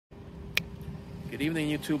Good evening,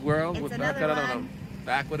 YouTube world. It's We're back another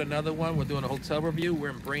back with another one. We're doing a hotel review. We're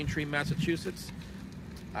in Braintree, Massachusetts,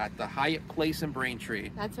 at the Hyatt Place in Braintree.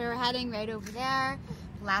 That's where we're heading, right over there.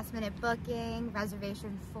 Last minute booking,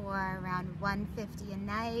 reservation for around $150 a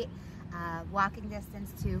night. Walking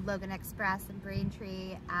distance to Logan Express and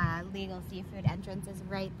Braintree. Legal seafood entrance is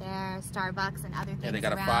right there. Starbucks and other things. Yeah, they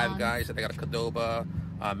got around. a Five Guys. They got a Qdoba.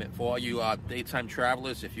 For all you daytime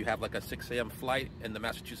travelers, if you have like a 6 a.m. flight in the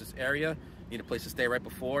Massachusetts area, need a place to stay right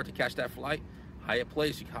before to catch that flight, Hyatt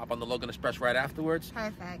Place. You can hop on the Logan Express right afterwards.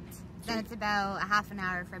 Perfect. Then it's about a half an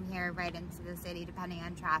hour from here right into the city, depending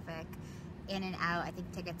on traffic. In and out, I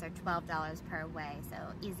think tickets are $12 per way, so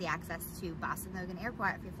easy access to Boston Logan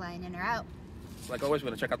Airport if you're flying in or out. Like always, we're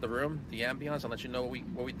going to check out the room, the ambiance, and let you know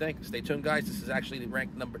what we think. Stay tuned, guys. This is actually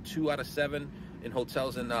ranked number 2 out of 7 in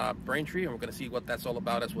hotels in Braintree, and we're going to see what that's all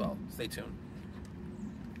about as well. Stay tuned.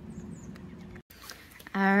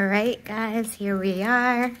 All right, guys, here we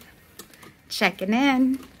are, checking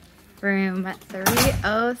in. Room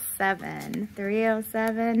 307.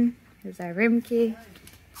 307 is our room key.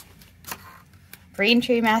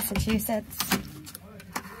 Braintree, Massachusetts.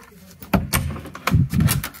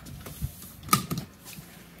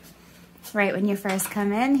 Right when you first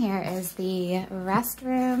come in, here is the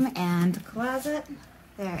restroom and closet.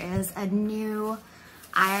 There is a new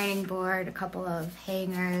ironing board, a couple of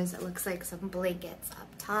hangers. It looks like some blankets up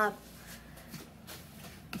top.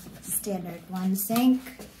 Standard one sink.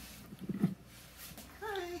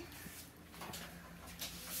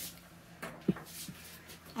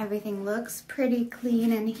 Everything looks pretty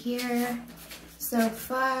clean in here so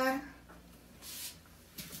far.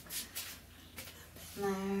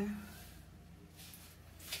 There.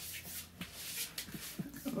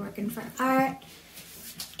 Working for art.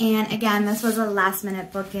 And again, this was a last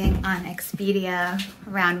minute booking on Expedia,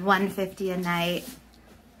 around $150 a night.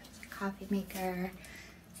 There's a coffee maker,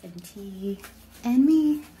 some tea, and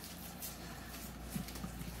me.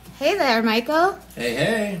 Hey there, Michael. Hey,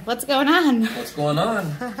 hey. What's going on? What's going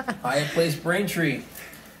on? Hyatt Place Braintree.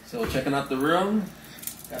 So checking out the room.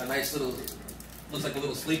 Got a nice little, looks like a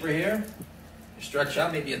little sleeper here. You stretch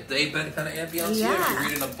out, maybe a day bed kind of ambiance here. If you're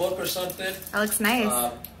reading a book or something. That looks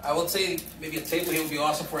nice. I would say maybe a table here would be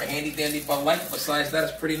awesome for a handy dandy Bud Light. Besides that,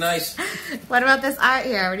 it's pretty nice. What about this art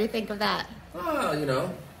here? What do you think of that? Oh, you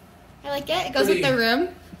know. I like it. It goes with the room.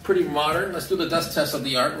 Pretty modern. Let's do the dust test of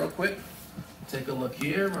the art real quick. Take a look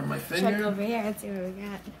here, run my finger. Check over here, let's see what we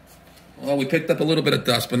got. Well, we picked up a little bit of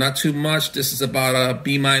dust, but not too much. This is about a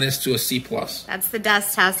B- to a C+. That's the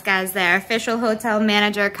dust test, guys, there. Official hotel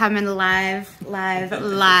manager coming live.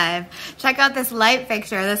 Check out this light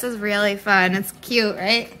fixture. This is really fun. It's cute,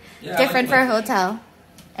 right? Yeah, different for a hotel.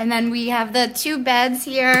 And then we have the 2 beds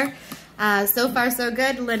here. So far, so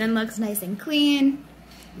good. Linen looks nice and clean.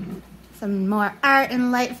 Some more art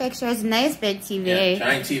and light fixtures. Nice big TV. Yeah,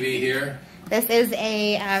 giant TV here. This is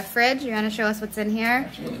a fridge. You want to show us what's in here?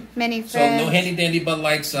 Absolutely. Mini fridge. So no handy dandy Bud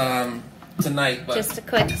Lights tonight, but just a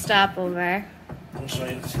quick stopover. I'll show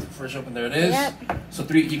you the fridge open. There it is. Yep. So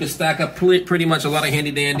you can stack up pretty much a lot of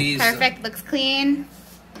handy dandies. Perfect. Looks clean.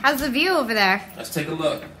 How's the view over there? Let's take a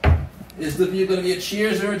look. Is the view going to be a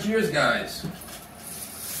cheers or a cheers, guys?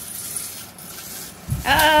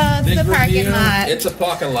 Oh, it's the parking lot. It's a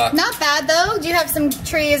parking lot. Not bad, though. Do you have some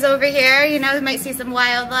trees over here? You know, you might see some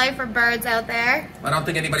wildlife or birds out there. I don't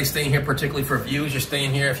think anybody's staying here particularly for views. You're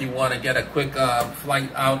staying here if you want to get a quick flight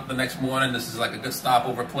out the next morning. This is like a good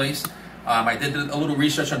stopover place. I did a little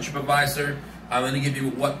research on TripAdvisor. I'm going to give you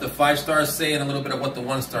what the 5 stars say and a little bit of what the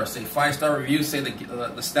 1 star say. 5-star reviews say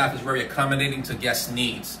the staff is very accommodating to guests'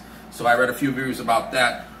 needs. So I read a few reviews about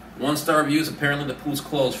that. 1-star reviews, apparently the pool's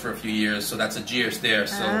closed for a few years, so that's a jeers there.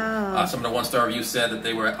 So some of the 1-star reviews said that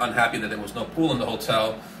they were unhappy that there was no pool in the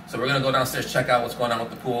hotel. So we're going to go downstairs, check out what's going on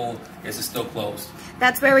with the pool. Is it still closed?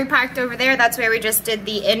 That's where we parked over there. That's where we just did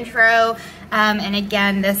the intro. And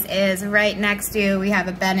again, this is right next to, we have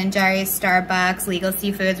a Ben & Jerry's, Starbucks, Legal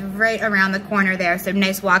Seafoods right around the corner there. So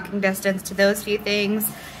nice walking distance to those few things.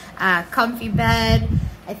 Comfy bed.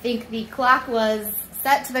 I think the clock was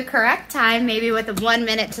set to the correct time, maybe with 1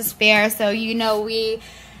 minute to spare. So you know,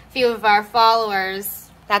 few of our followers,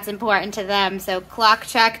 that's important to them. So clock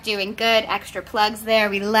check, doing good. Extra plugs there,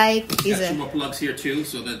 we like. These got 2 more plugs here too,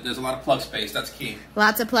 so there's a lot of plug space. That's key.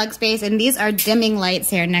 Lots of plug space, and these are dimming lights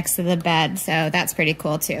here next to the bed, so that's pretty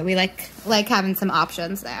cool too. We like having some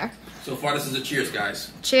options there. So far, this is a cheers,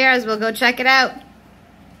 guys. Cheers, we'll go check it out.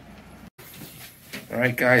 All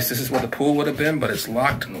right, guys, this is where the pool would have been, but it's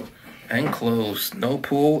locked and closed. No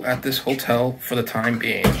pool at this hotel for the time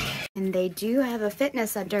being. And they do have a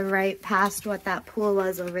fitness center right past what that pool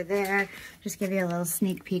was over there. Just give you a little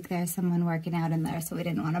sneak peek. There's someone working out in there, so we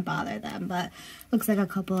didn't want to bother them. But looks like a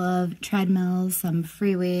couple of treadmills, some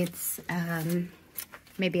free weights,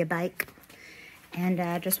 maybe a bike.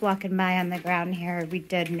 And just walking by on the ground here, we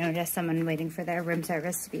did notice someone waiting for their room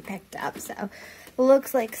service to be picked up. So it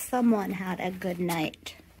looks like someone had a good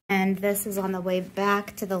night. And this is on the way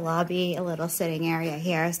back to the lobby, a little sitting area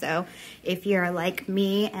here. So if you're like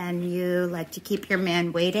me and you like to keep your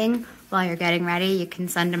man waiting while you're getting ready, you can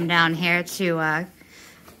send him down here to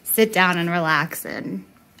sit down and relax and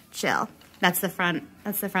chill. That's the front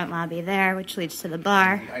lobby there, which leads to the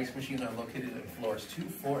bar. The ice machines are located on floors 2,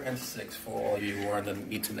 4, and 6 for all you who are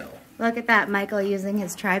need to know. Look at that, Michael using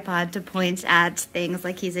his tripod to point at things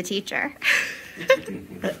like he's a teacher.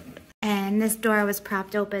 And this door was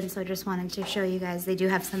propped open, so I just wanted to show you guys they do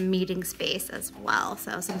have some meeting space as well.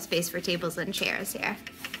 So some space for tables and chairs here.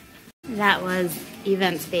 That was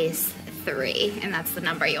event space 3, and that's the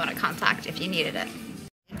number you want to contact if you needed it.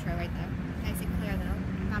 Intro right there. Nice and clear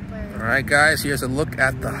though. Not blurry. All right, guys, here's a look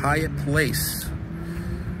at the Hyatt Place.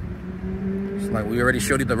 Like we already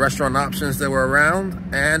showed you the restaurant options that were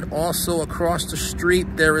around, and also across the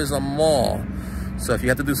street there is a mall. So if you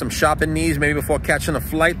have to do some shopping needs, maybe before catching a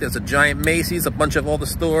flight, there's a giant Macy's, a bunch of all the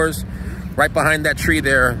stores. Right behind that tree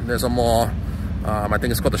there's a mall. I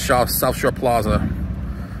think it's called the South Shore Plaza.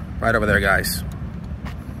 Right over there, guys.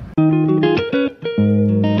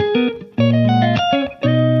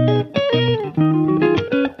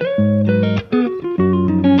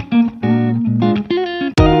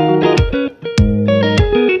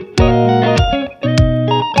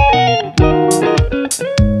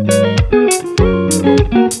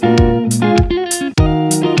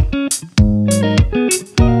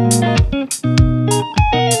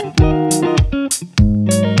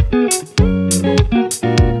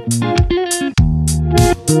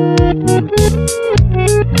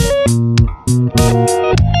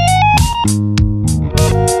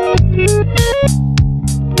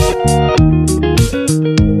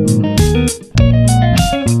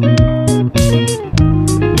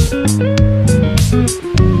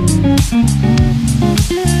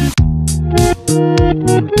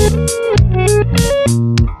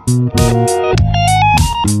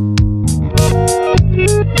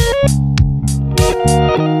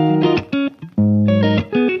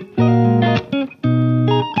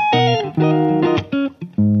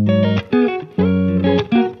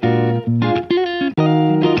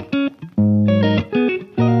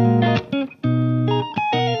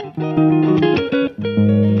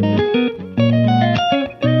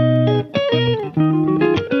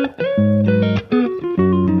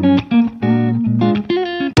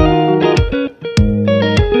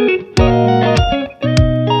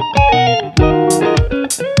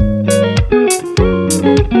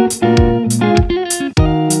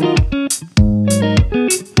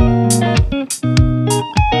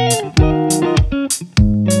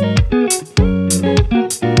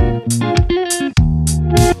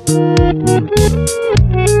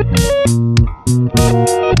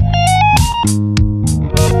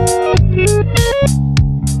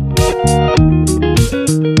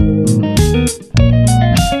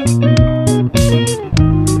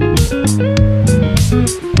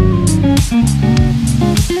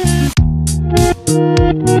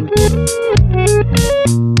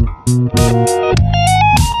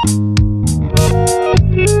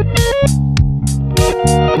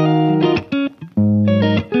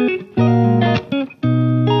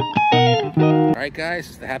 Alright guys,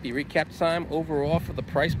 it's the happy recap time. Overall for the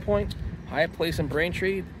price point, Hyatt Place in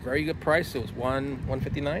Braintree, very good price. It was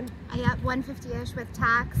 $159. Yeah, $150-ish with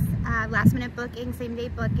tax. Last minute booking, same day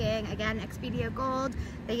booking. Again, Expedia Gold.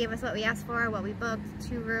 They gave us what we asked for, what we booked.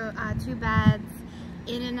 2 beds,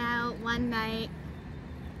 in and out, one night.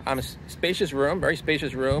 A spacious room, very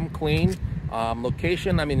spacious room, clean.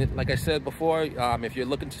 Location, I mean, like I said before, if you're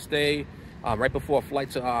looking to stay right before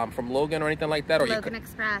flights from Logan or anything like that, or Logan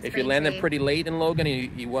Express if you're landing pretty late in Logan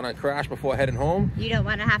and you want to crash before heading home, you don't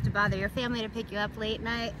want to have to bother your family to pick you up late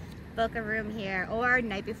night, book a room here. Or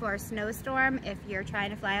night before a snowstorm, if you're trying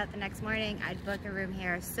to fly out the next morning, I'd book a room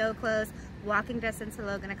here. So close, walking distance to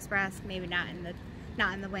Logan Express. Maybe not in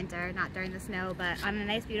the winter, not during the snow, but on a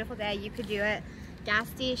nice beautiful day you could do it. Gas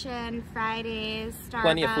station, Fridays, Starbucks,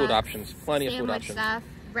 plenty of food options, plenty of food options. Stuff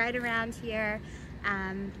right around here.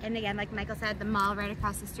 And again, like Michael said, the mall right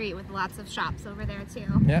across the street with lots of shops over there too.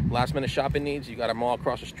 Yeah, last minute shopping needs. You got a mall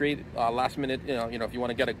across the street. Last minute, you know, if you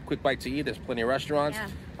want to get a quick bite to eat, there's plenty of restaurants.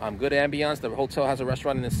 Yeah. Good ambiance. The hotel has a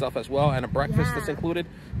restaurant in itself as well, and a breakfast that's included.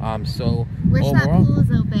 So wish overall, that pool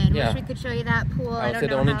is open. Yeah. Wish we could show you that pool. I would say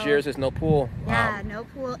the only jeers is no pool. Yeah, no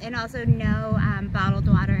pool, and also no bottled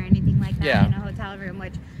water or anything like that in a hotel room,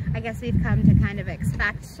 which I guess we've come to kind of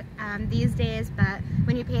expect these days. But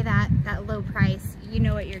when you pay that low price, you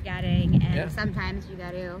know what you're getting, and sometimes you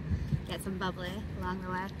got to get some bubbly along the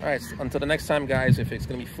way. All right, so until the next time, guys, if it's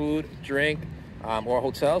going to be food, drink, or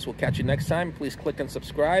hotels, we'll catch you next time. Please click and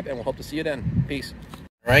subscribe, and we'll hope to see you then. Peace.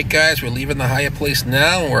 All right, guys, we're leaving the Hyatt Place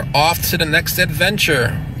now, and we're off to the next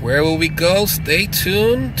adventure. Where will we go? Stay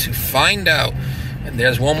tuned to find out. And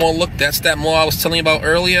there's one more look. That's that mall I was telling you about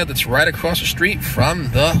earlier that's right across the street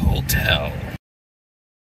from the hotel.